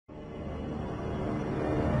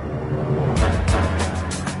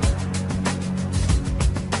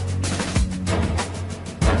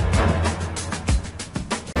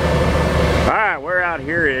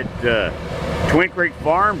at Twin Creek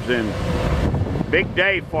Farms, and big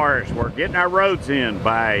day for us. We're getting our roads in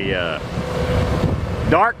by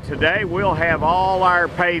dark today. We'll have all our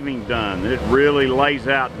paving done. It really lays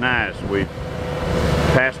out nice. We've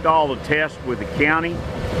passed all the tests with the county.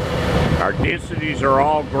 Our densities are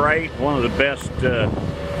all great. One of the best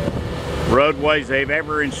roadways they've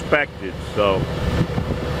ever inspected. So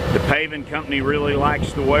the paving company really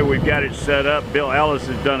likes the way we've got it set up. Bill Ellis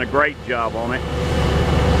has done a great job on it.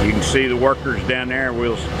 You can see the workers down there.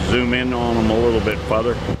 We'll zoom in on them a little bit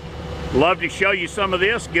further. Love to show you some of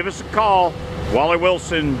this. Give us a call. Wally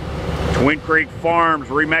Wilson, Twin Creek Farms,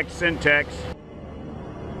 REMAX Centx.